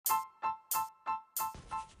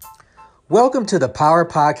Welcome to the Power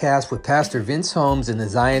Podcast with Pastor Vince Holmes in the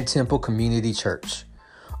Zion Temple Community Church.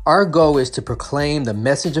 Our goal is to proclaim the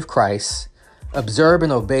message of Christ, observe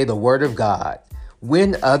and obey the Word of God,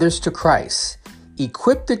 win others to Christ,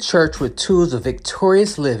 equip the church with tools of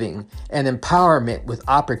victorious living and empowerment with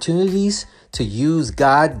opportunities to use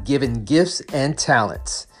God-given gifts and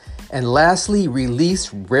talents. And lastly,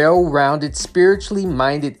 release well-rounded, spiritually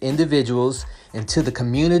minded individuals into the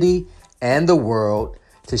community and the world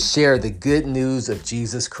to share the good news of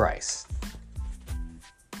Jesus Christ.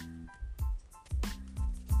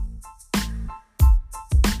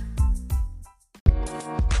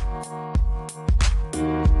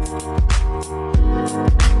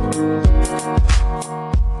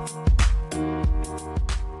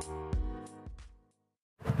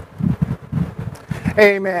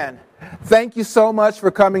 Amen. Thank you so much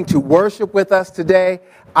for coming to worship with us today.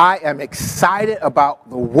 I am excited about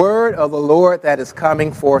the word of the Lord that is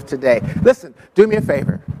coming forth today. Listen, do me a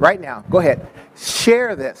favor right now. Go ahead.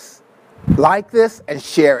 Share this. Like this and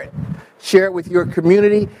share it. Share it with your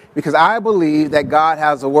community because I believe that God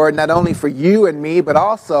has a word not only for you and me, but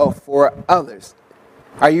also for others.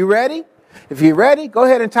 Are you ready? If you're ready, go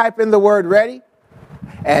ahead and type in the word ready.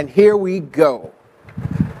 And here we go.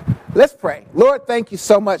 Let's pray. Lord, thank you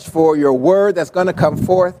so much for your word that's going to come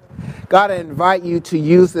forth. God, I invite you to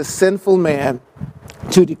use this sinful man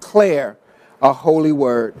to declare a holy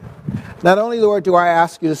word. Not only, Lord, do I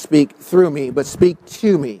ask you to speak through me, but speak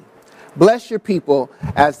to me. Bless your people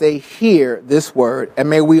as they hear this word. And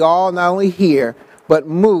may we all not only hear, but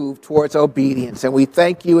move towards obedience. And we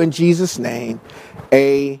thank you in Jesus' name.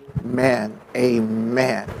 Amen.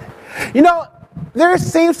 Amen. You know, there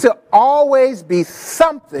seems to always be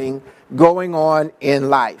something going on in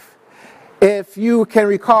life. If you can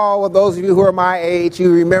recall, well, those of you who are my age,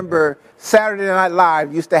 you remember Saturday Night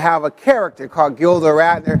Live used to have a character called Gilda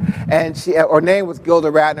Radner, and her name was Gilda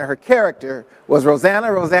Radner. Her character was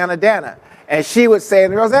Rosanna Dana. And she would say,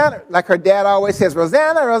 Rosanna, like her dad always says,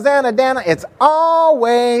 Rosanna Dana, it's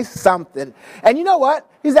always something. And you know what?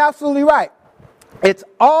 He's absolutely right. It's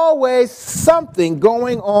always something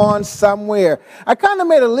going on somewhere. I kind of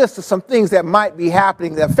made a list of some things that might be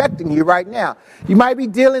happening, that are affecting you right now. You might be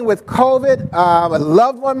dealing with COVID. A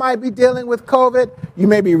loved one might be dealing with COVID. You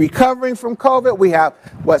may be recovering from COVID. We have,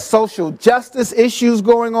 social justice issues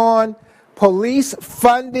going on. Police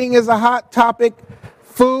funding is a hot topic.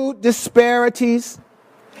 Food disparities.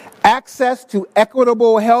 Access to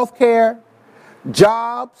equitable health care.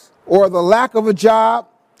 Jobs or the lack of a job.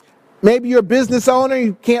 Maybe you're a business owner,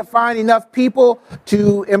 you can't find enough people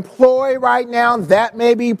to employ right now. That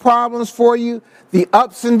may be problems for you. The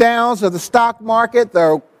ups and downs of the stock market,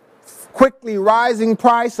 the quickly rising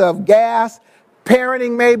price of gas.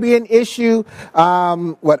 Parenting may be an issue.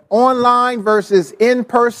 Online versus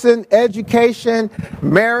in-person education.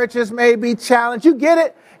 Marriages may be challenged. You get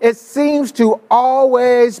it? It seems to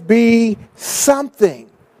always be something.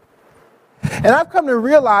 And I've come to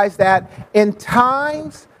realize that in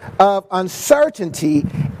times of uncertainty,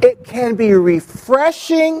 it can be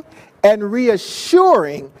refreshing and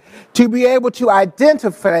reassuring to be able to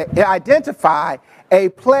identify a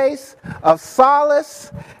place of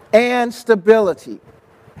solace and stability.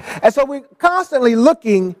 And so we're constantly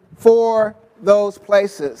looking for those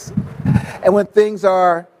places. And when things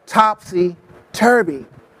are topsy-turvy.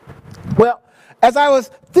 Well, as I was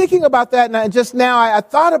thinking about that and just now, I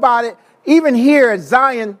thought about it. Even here at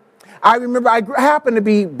Zion, I remember I happened to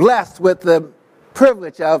be blessed with the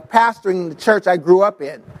privilege of pastoring the church I grew up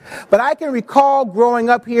in. But I can recall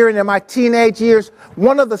growing up here and in my teenage years,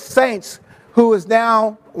 one of the saints who is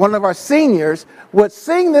now one of our seniors would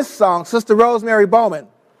sing this song. Sister Rosemary Bowman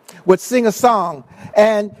would sing a song.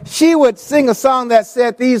 And she would sing a song that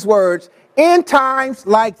said these words, "In times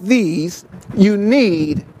like these, you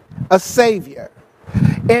need a Savior.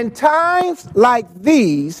 In times like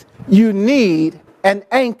these, you need an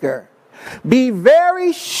anchor. Be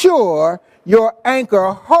very sure your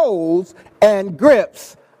anchor holds and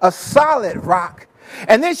grips a solid rock."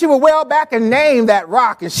 And then she would well back and name that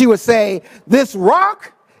rock. And she would say, "This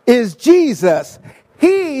rock is Jesus.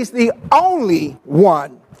 He's the only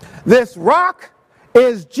one. This rock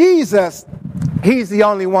is Jesus. He's the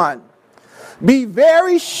only one. Be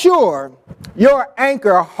very sure your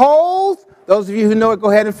anchor holds." Those of you who know it,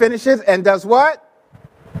 go ahead and finish it. And does what?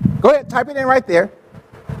 Go ahead, type it in right there.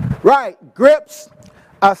 Right, grips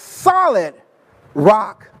a solid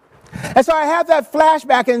rock. And so I had that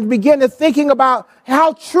flashback and began to thinking about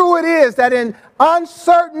how true it is that in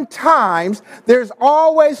uncertain times, there's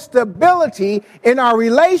always stability in our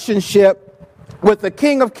relationship with the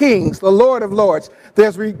King of Kings, the Lord of Lords.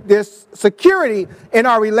 There's security in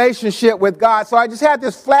our relationship with God. So I just had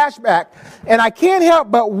this flashback, and I can't help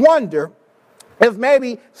but wonder if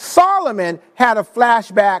maybe Solomon had a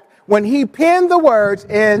flashback when he penned the words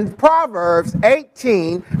in Proverbs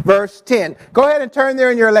 18, verse 10. Go ahead and turn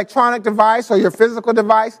there in your electronic device or your physical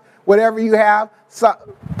device, whatever you have. So,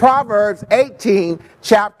 Proverbs 18,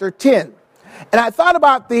 chapter 10. And I thought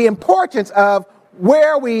about the importance of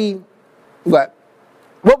where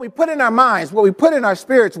what we put in our minds, what we put in our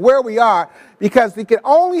spirits, where we are, because we can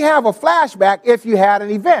only have a flashback if you had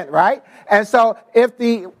an event, right? And so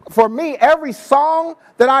for me, every song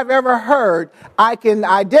that I've ever heard, I can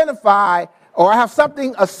identify or I have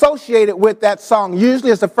something associated with that song.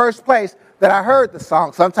 Usually it's the first place that I heard the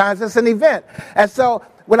song. Sometimes it's an event. And so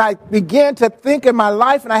when I begin to think in my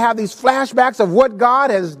life and I have these flashbacks of what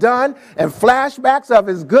God has done and flashbacks of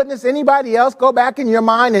his goodness, anybody else go back in your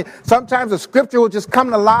mind and sometimes the scripture will just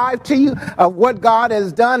come alive to you of what God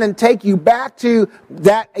has done and take you back to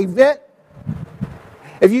that event.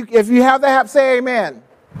 If you have that, say amen.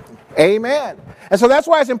 Amen. And so that's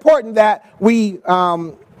why it's important that we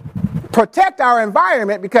protect our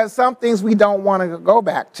environment, because some things we don't want to go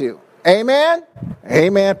back to. Amen?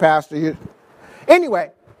 Amen, Pastor.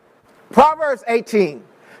 Anyway, Proverbs 18,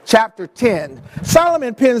 chapter 10,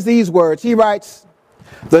 Solomon pens these words. He writes,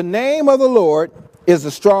 "The name of the Lord is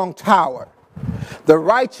a strong tower. The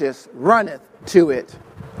righteous runneth to it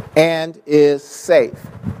and is safe."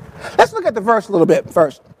 Let's look at the verse a little bit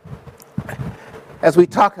first. As we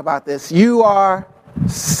talk about this, you are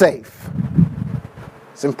safe.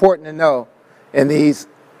 It's important to know in these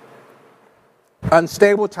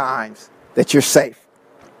unstable times that you're safe.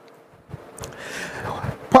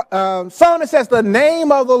 Solomon says the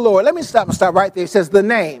name of the Lord. Let me stop right there. He says the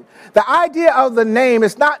name. The idea of the name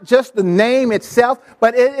is not just the name itself,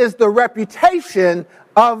 but it is the reputation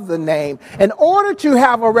of the name. In order to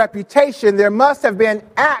have a reputation, there must have been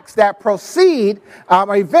acts that proceed,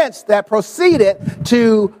 events that proceeded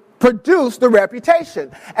to produce the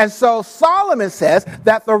reputation. And so Solomon says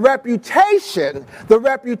that the reputation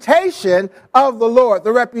of the Lord,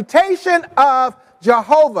 the reputation of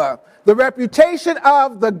Jehovah, the reputation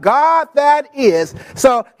of the God that is.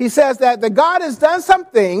 So he says that the God has done some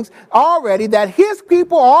things already that his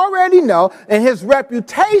people already know, and his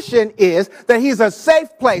reputation is that he's a safe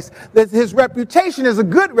place, that his reputation is a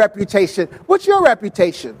good reputation. What's your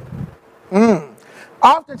reputation?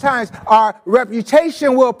 Oftentimes our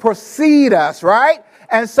reputation will precede us, right?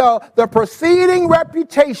 And so the preceding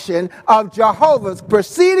reputation of Jehovah's,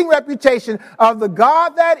 preceding reputation of the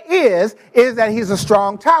God that is that he's a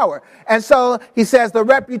strong tower. And so he says the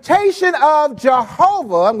reputation of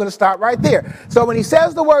Jehovah, I'm going to stop right there. So when he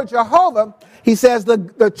says the word Jehovah, he says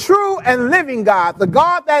the true and living God, the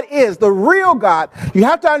God that is, the real God. You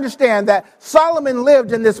have to understand that Solomon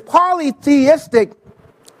lived in this polytheistic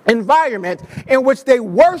environment in which they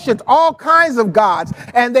worshiped all kinds of gods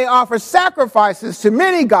and they offer sacrifices to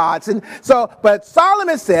many gods. And so, but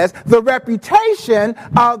Solomon says the reputation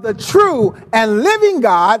of the true and living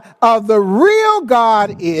God, of the real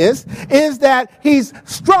God is that he's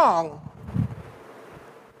strong,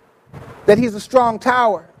 that he's a strong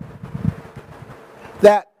tower,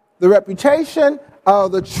 that the reputation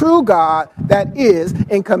of the true God that is,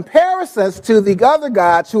 in comparisons to the other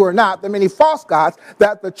gods who are not, the many false gods,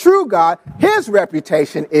 that the true God, his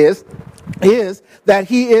reputation is that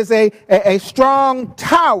he is a strong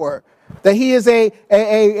tower, that he is a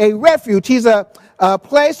refuge. He's a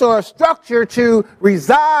place or a structure to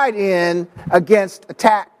reside in against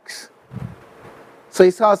attacks. So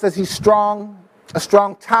he tells us he's strong, a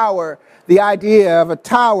strong tower. The idea of a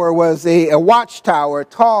tower was a watchtower,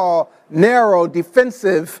 tall, narrow,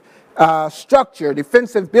 defensive structure,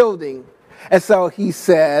 defensive building. And so he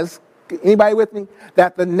says, anybody with me?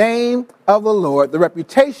 That the name of the Lord, the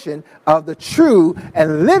reputation of the true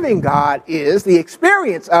and living God is, the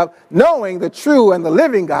experience of knowing the true and the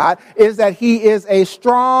living God is that he is a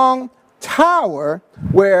strong tower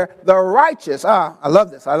where the righteous, I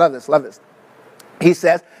love this. He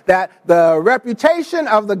says that the reputation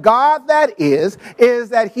of the God that is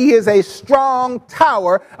that he is a strong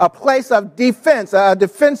tower, a place of defense, a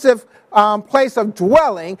defensive place of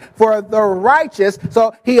dwelling for the righteous.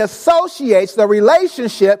 So he associates the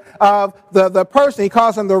relationship of the person. He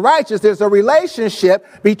calls him the righteous. There's a relationship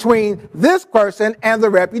between this person and the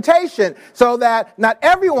reputation, so that not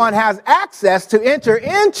everyone has access to enter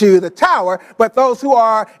into the tower, but those who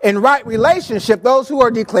are in right relationship, those who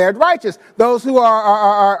are declared righteous, those who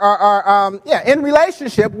are in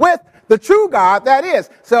relationship with the true God that is.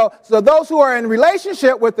 So those who are in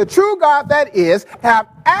relationship with the true God that is have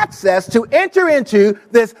access to enter into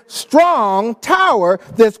this strong tower,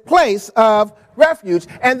 this place of refuge.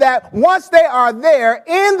 And that once they are there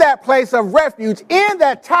in that place of refuge, in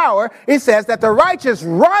that tower, it says that the righteous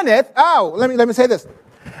runneth. Oh, let me say this.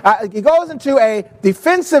 He goes into a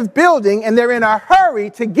defensive building and they're in a hurry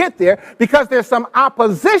to get there because there's some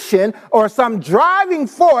opposition or some driving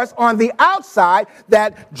force on the outside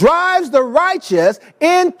that drives the righteous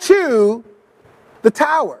into the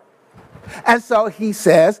tower. And so he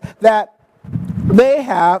says that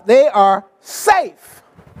they are safe.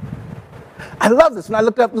 I love this. When I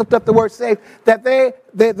looked up the word safe, that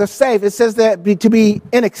they're safe. It says that to be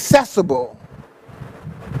inaccessible.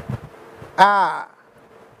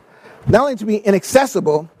 Not only to be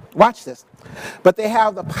inaccessible, watch this, but they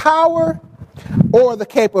have the power or the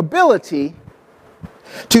capability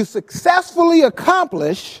to successfully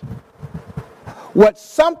accomplish what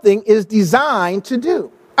something is designed to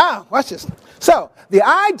do. Watch this. So the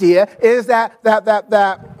idea is that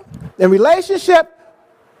in relationship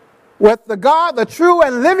with the God, the true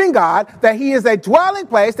and living God, that he is a dwelling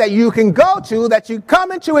place that you can go to, that you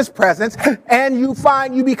come into his presence, and you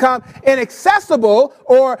become inaccessible,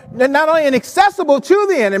 or not only inaccessible to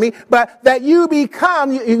the enemy, but that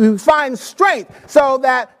you find strength, so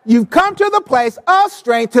that you come to the place of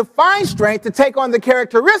strength to find strength to take on the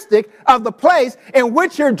characteristic of the place in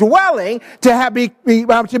which you're dwelling, to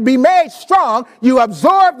be made strong. You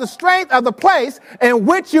absorb the strength of the place in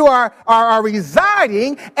which you are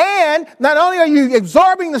residing, and not only are you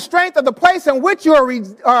absorbing the strength of the place in which you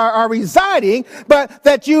are residing, but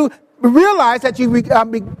that you realize that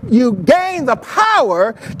you gain the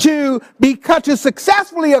power to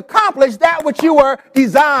successfully accomplish that which you were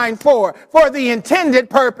designed for the intended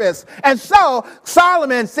purpose. And so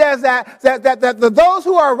Solomon says that those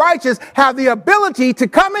who are righteous have the ability to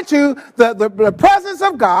come into the presence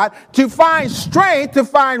of God, to find strength, to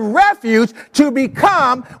find refuge, to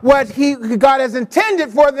become what God has intended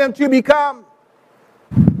for them to become.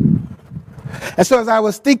 And so as I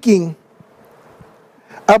was thinking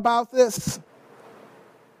about this,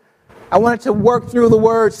 I wanted to work through the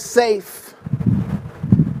word safe,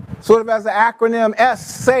 sort of as an acronym,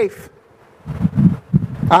 SAFE.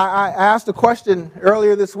 I asked a question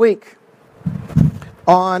earlier this week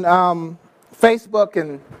on Facebook,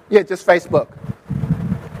 and just Facebook.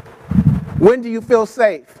 When do you feel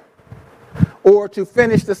safe? Or to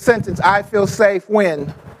finish the sentence, I feel safe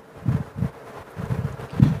when.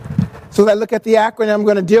 So as I look at the acronym, I'm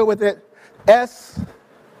going to deal with it. S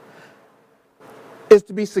is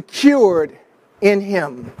to be secured in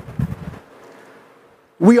him.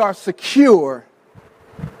 We are secure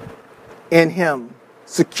in him.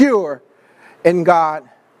 Secure in God.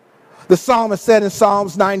 The psalmist said in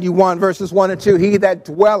Psalms 91, verses 1 and 2, he that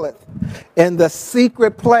dwelleth in the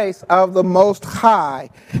secret place of the Most High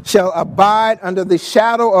shall abide under the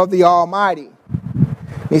shadow of the Almighty.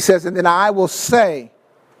 He says, and then I will say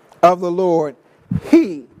of the Lord,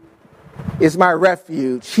 he is my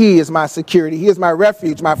refuge. He is my security. He is my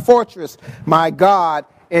refuge, my fortress, my God.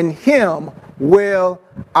 In him will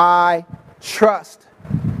I trust.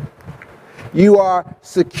 You are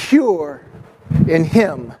secure in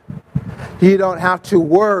him. You don't have to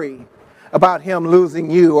worry about him losing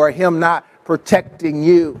you or him not protecting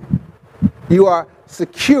you. You are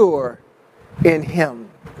secure in him.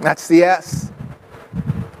 That's the S.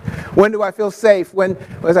 When do I feel safe?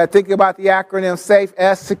 As I think about the acronym SAFE,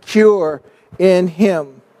 S, secure in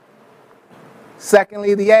him.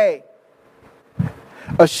 Secondly, the A,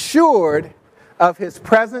 assured of his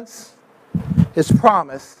presence, his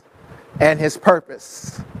promise, and his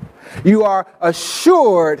purpose. You are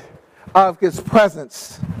assured of his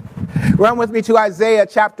presence. Run with me to Isaiah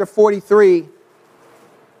chapter 43,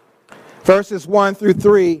 verses 1 through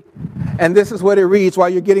 3. And this is what it reads. While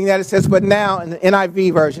you're getting that, it says, but now, in the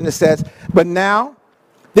NIV version, it says, but now,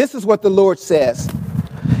 this is what the Lord says.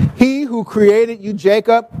 He who created you,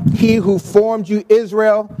 Jacob, he who formed you,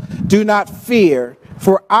 Israel, do not fear,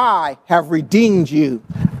 for I have redeemed you.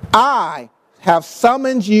 I have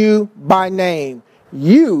summoned you by name.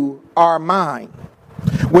 You are mine.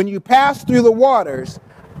 When you pass through the waters,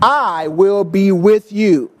 I will be with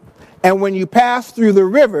you. And when you pass through the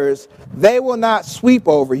rivers, they will not sweep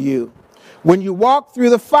over you. When you walk through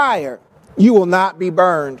the fire, you will not be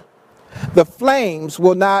burned. The flames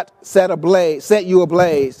will not set you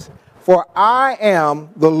ablaze. For I am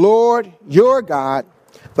the Lord your God,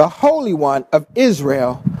 the Holy One of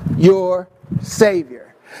Israel, your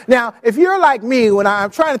Savior. Now, if you're like me, when I'm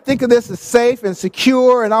trying to think of this as safe and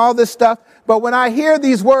secure and all this stuff, But when I hear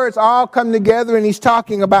these words all come together and he's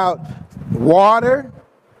talking about water,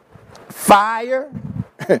 fire,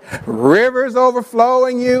 rivers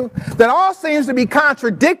overflowing you, that all seems to be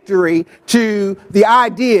contradictory to the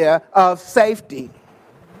idea of safety.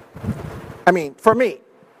 I mean, for me,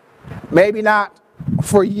 maybe not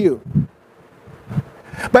for you.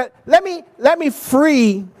 But let me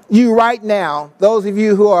free you right now, those of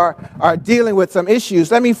you who are dealing with some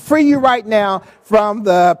issues, let me free you right now from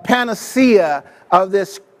the panacea of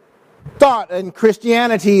this thought in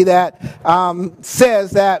Christianity that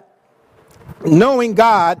says that knowing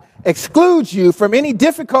God excludes you from any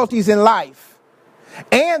difficulties in life,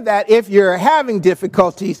 and that if you're having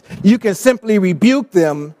difficulties, you can simply rebuke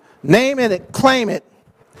them, name it, claim it,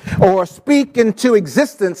 or speak into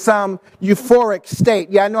existence some euphoric state.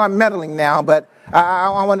 Yeah, I know I'm meddling now, but I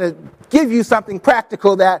want to give you something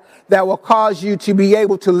practical that will cause you to be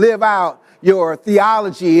able to live out your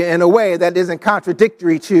theology in a way that isn't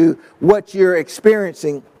contradictory to what you're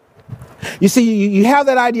experiencing. You see, you have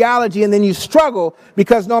that ideology and then you struggle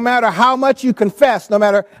because no matter how much you confess, no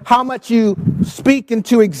matter how much you speak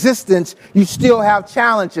into existence, you still have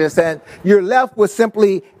challenges, and you're left with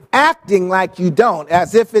simply acting like you don't,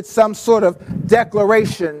 as if it's some sort of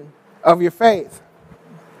declaration of your faith.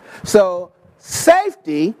 So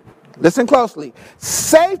safety, listen closely,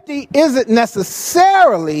 safety isn't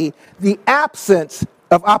necessarily the absence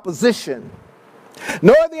of opposition,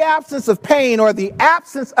 nor the absence of pain or the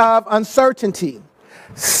absence of uncertainty.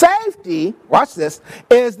 Safety, watch this,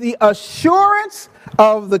 is the assurance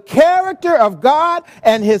of the character of God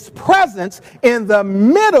and his presence in the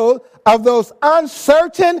middle of those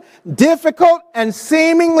uncertain, difficult, and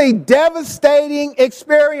seemingly devastating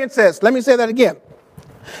experiences. Let me say that again.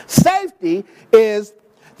 Safety is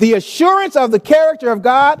the assurance of the character of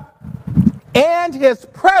God and his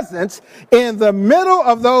presence in the middle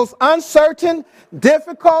of those uncertain,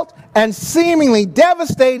 difficult, and seemingly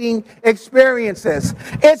devastating experiences.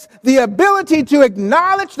 It's the ability to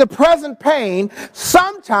acknowledge the present pain,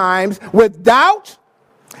 sometimes with doubt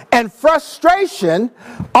and frustration,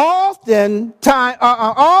 all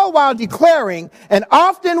while declaring, and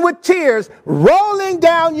often with tears rolling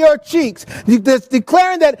down your cheeks,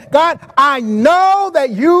 declaring that, God, I know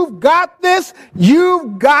that you've got this,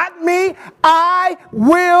 you've got me, I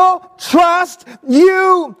will trust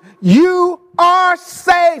you. You are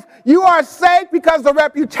safe. You are safe because the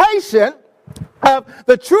reputation of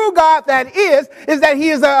the true God that is that he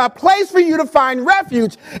is a place for you to find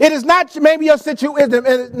refuge. It is not maybe your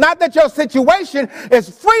situation, not that your situation is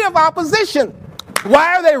free of opposition.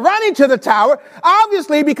 Why are they running to the tower?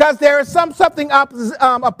 Obviously because there is something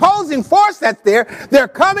opposing force that's there. They're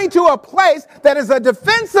coming to a place that is a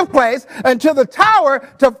defensive place, and to the tower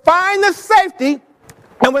to find the safety.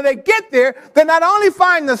 And when they get there, they not only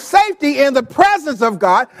find the safety in the presence of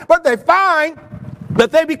God, but they find that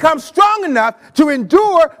they become strong enough to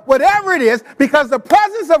endure whatever it is, because the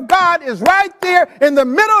presence of God is right there in the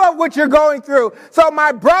middle of what you're going through. So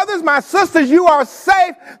my brothers, my sisters, you are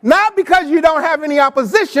safe, not because you don't have any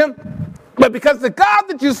opposition, but because the God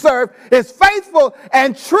that you serve is faithful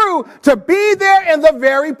and true to be there in the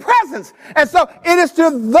very presence. And so it is to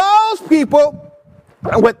those people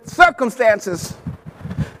with circumstances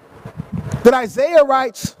that Isaiah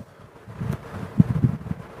writes.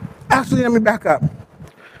 Actually, let me back up.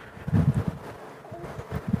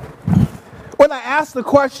 When I ask the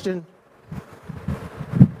question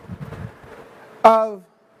of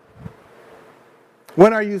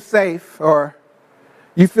when are you safe, or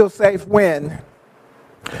you feel safe when,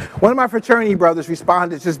 one of my fraternity brothers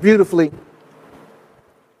responded just beautifully.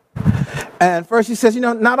 And first he says,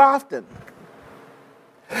 not often.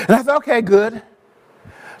 And I thought, okay, good.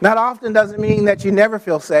 Not often doesn't mean that you never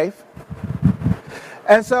feel safe.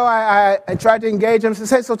 And so I tried to engage him and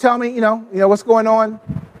say, so tell me, what's going on?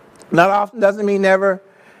 Not often doesn't mean never.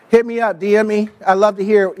 Hit me up, DM me. I'd love to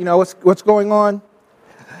hear, what's going on.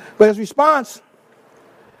 But his response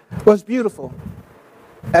was beautiful.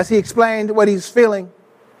 As he explained what he's feeling,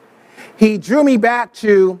 he drew me back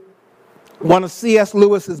to one of C.S.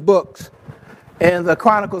 Lewis's books in the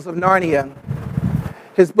Chronicles of Narnia.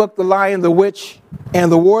 His book, The Lion, the Witch, and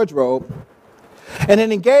the Wardrobe. And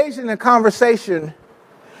then engaged in a conversation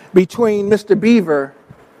between Mr. Beaver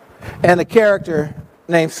and a character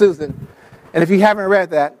named Susan. And if you haven't read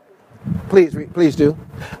that, please do.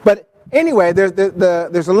 But anyway,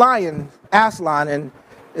 there's a lion, Aslan, and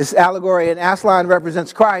this allegory, and Aslan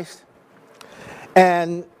represents Christ.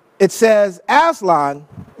 And it says, Aslan,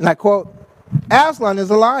 and I quote, Aslan is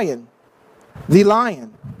a lion,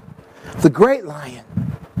 the great lion.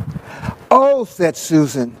 Oh, said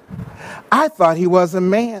Susan, I thought he was a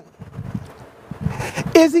man.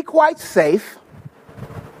 Is he quite safe?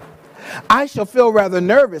 I shall feel rather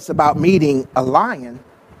nervous about meeting a lion.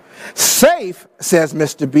 Safe, says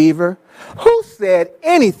Mr. Beaver. Who said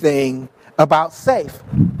anything about safe?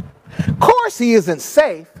 Of course he isn't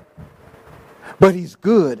safe, but he's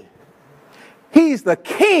good. He's the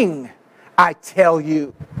king, I tell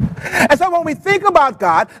you. And so when we think about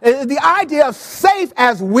God, the idea of safe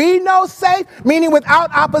as we know safe, meaning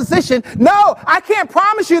without opposition, no, I can't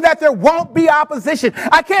promise you that there won't be opposition.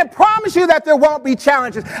 I can't promise you that there won't be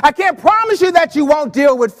challenges. I can't promise you that you won't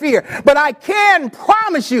deal with fear. But I can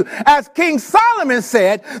promise you, as King Solomon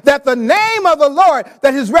said, that the name of the Lord,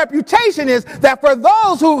 that his reputation is that for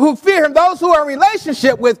those who fear him, those who are in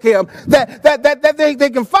relationship with him, that they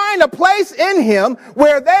can find a place in him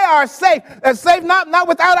where they are safe. And safe not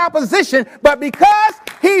without opposition, but because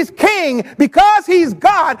he's king, because he's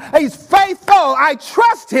God, he's faithful. I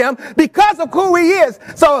trust him because of who he is.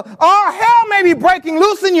 So all hell may be breaking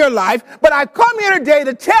loose in your life, but I come here today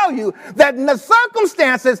to tell you that the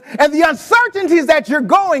circumstances and the uncertainties that you're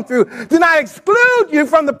going through do not exclude you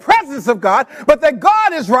from the presence of God, but that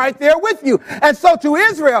God is right there with you. And so to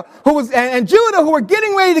Israel and Judah, who were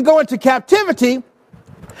getting ready to go into captivity,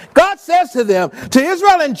 God says to them, to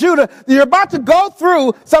Israel and Judah, you're about to go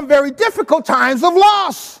through some very difficult times of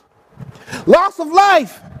loss. Loss of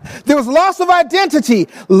life. There was loss of identity,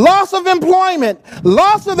 loss of employment,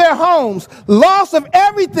 loss of their homes, loss of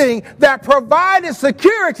everything that provided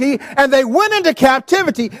security, and they went into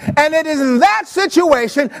captivity. And it is in that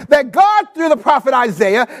situation that God, through the prophet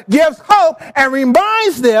Isaiah, gives hope and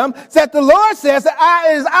reminds them that the Lord says that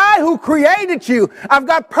it is I who created you. I've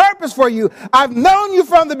got purpose for you. I've known you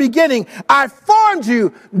from the beginning. I formed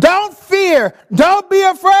you. Don't fear. Don't be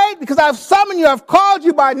afraid, because I've summoned you. I've called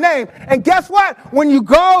you by name. And guess what? When you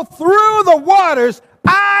go through the waters,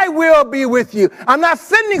 I will be with you. I'm not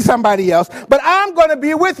sending somebody else, but I'm going to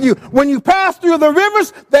be with you. When you pass through the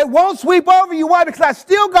rivers, they won't sweep over you. Why? Because I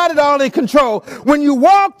still got it all in control. When you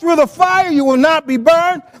walk through the fire, you will not be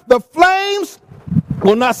burned. The flames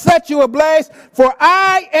will not set you ablaze. For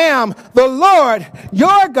I am the Lord,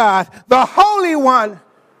 your God, the Holy One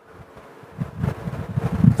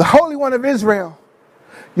of Israel,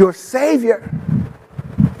 your Savior.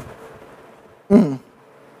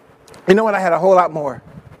 You know what? I had a whole lot more.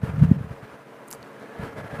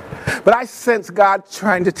 But I sense God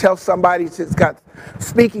trying to tell somebody,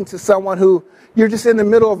 speaking to someone who you're just in the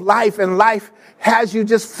middle of life, and life has you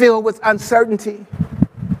just filled with uncertainty.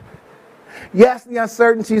 Yes, the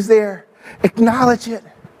uncertainty is there. Acknowledge it.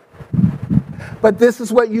 But this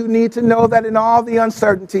is what you need to know, that in all the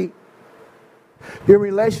uncertainty, your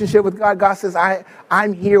relationship with God, God says,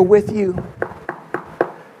 I'm here with you.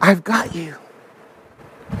 I've got you.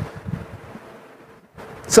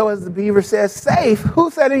 So as the Beaver says, safe. Who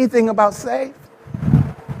said anything about safe?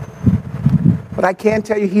 But I can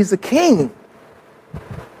tell you, he's the king.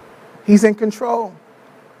 He's in control.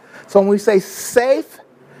 So when we say safe,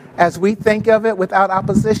 as we think of it, without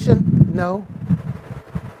opposition, no.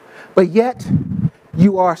 But yet,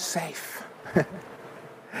 you are safe.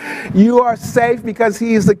 You are safe because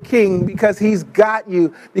he is the king, because he's got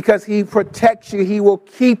you, because he protects you, he will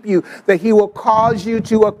keep you, that he will cause you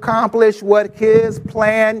to accomplish what his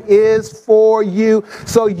plan is for you,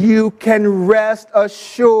 so you can rest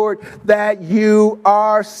assured that you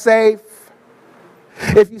are safe.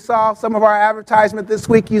 If you saw some of our advertisement this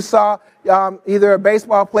week, you saw either a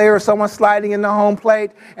baseball player or someone sliding in the home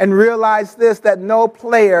plate, and realize this, that no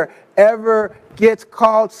player ever gets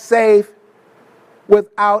called safe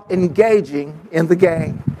without engaging in the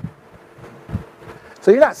game.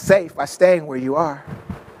 So you're not safe by staying where you are.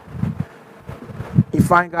 You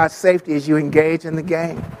find God's safety as you engage in the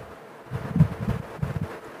game.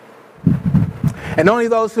 And only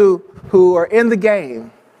those who are in the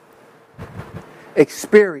game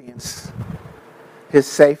experience his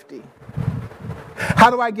safety.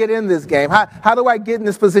 How do I get in this game? How do I get in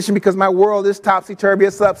this position? Because my world is topsy-turvy,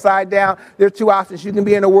 it's upside down. There are two options. You can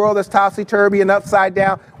be in a world that's topsy-turvy and upside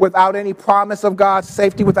down without any promise of God's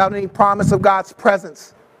safety, without any promise of God's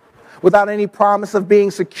presence, without any promise of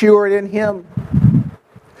being secured in him.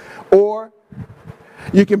 Or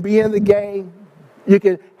you can be in the game. You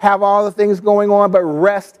can have all the things going on, but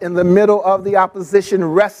rest in the middle of the opposition,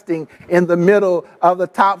 resting in the middle of the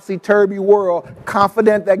topsy-turvy world,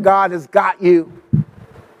 confident that God has got you.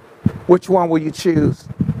 Which one will you choose?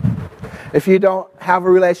 If you don't have a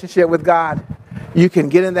relationship with God, you can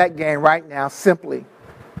get in that game right now simply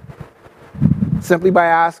by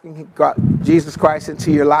asking God, Jesus Christ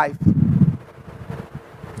into your life,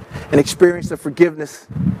 and experience the forgiveness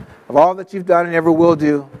of all that you've done and ever will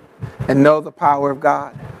do, and know the power of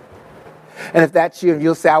God. And if that's you, and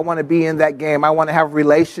you'll say, I want to be in that game. I want to have a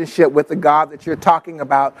relationship with the God that you're talking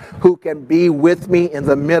about, who can be with me in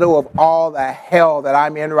the middle of all the hell that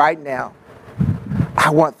I'm in right now. I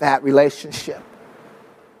want that relationship.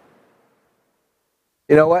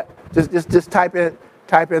 You know what? Just type in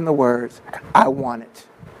the words, I want it.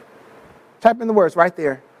 Type in the words right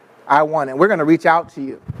there, I want it. We're going to reach out to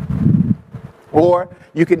you. Or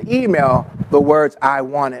you can email the words, I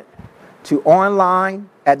want it, to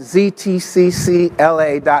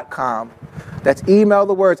online@ztccla.com. That's email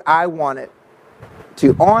the words, I want it,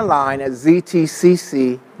 to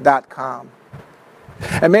online@ztcc.com.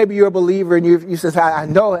 And maybe you're a believer and you say, I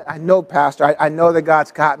know, Pastor, I know that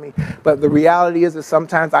God's got me. But the reality is that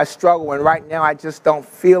sometimes I struggle, and right now I just don't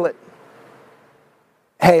feel it.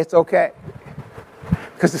 Hey, it's okay.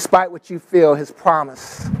 Because despite what you feel, his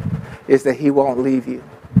promise is that he won't leave you.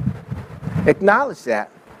 Acknowledge that.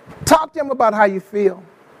 Talk to him about how you feel.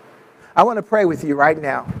 I want to pray with you right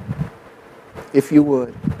now, if you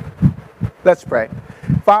would. Let's pray.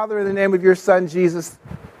 Father, in the name of your Son, Jesus,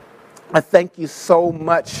 I thank you so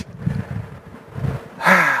much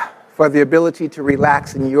for the ability to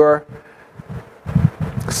relax in your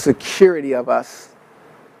security of us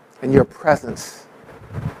and your presence.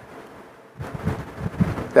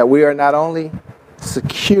 That we are not only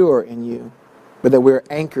secure in you, but that we're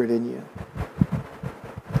anchored in you.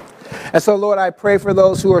 And so, Lord, I pray for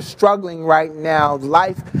those who are struggling right now.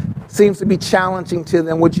 Life seems to be challenging to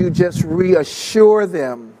them. Would you just reassure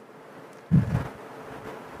them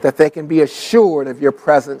that they can be assured of your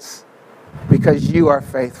presence because you are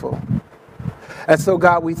faithful. And so,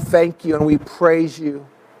 God, we thank you and we praise you.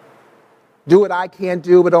 Do what I can't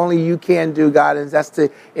do, but only you can do, God, and that's to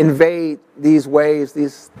invade these waves,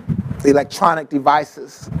 these electronic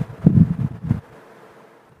devices,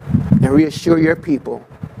 and reassure your people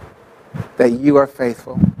that you are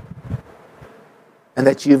faithful and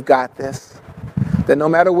that you've got this, that no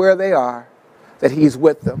matter where they are, that he's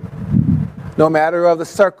with them. No matter of the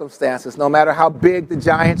circumstances, no matter how big the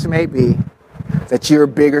giants may be, that you're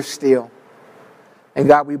bigger still. And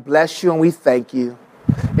God, we bless you and we thank you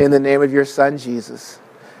in the name of your Son, Jesus.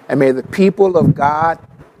 And may the people of God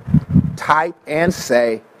type and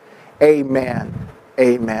say, amen,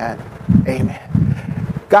 amen,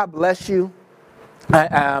 amen. God bless you.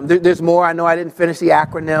 There's more. I know I didn't finish the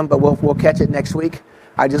acronym, but we'll catch it next week.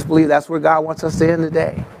 I just believe that's where God wants us to end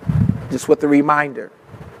today. Just with the reminder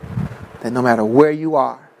that no matter where you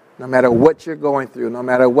are, no matter what you're going through, no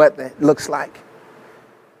matter what that looks like,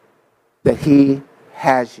 that he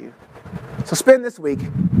has you. So spend this week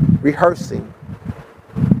rehearsing,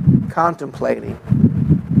 contemplating,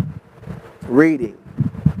 reading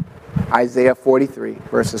Isaiah 43,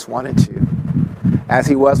 verses 1 and 2. As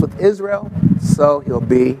he was with Israel, so he'll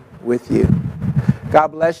be with you. God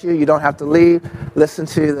bless you. You don't have to leave. Listen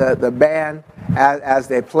to the band as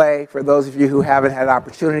they play. For those of you who haven't had an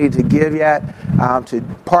opportunity to give yet, to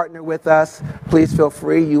partner with us, please feel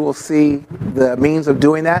free. You will see the means of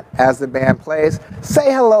doing that as the band plays.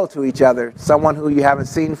 Say hello to each other, someone who you haven't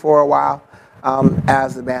seen for a while,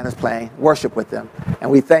 as the band is playing. Worship with them. And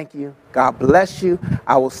we thank you. God bless you.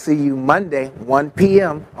 I will see you Monday, 1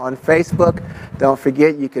 p.m. on Facebook. Don't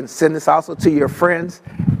forget, you can send this also to your friends.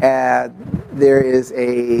 There is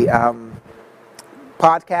a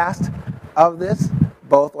podcast of this,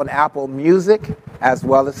 both on Apple Music as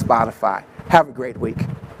well as Spotify. Have a great week.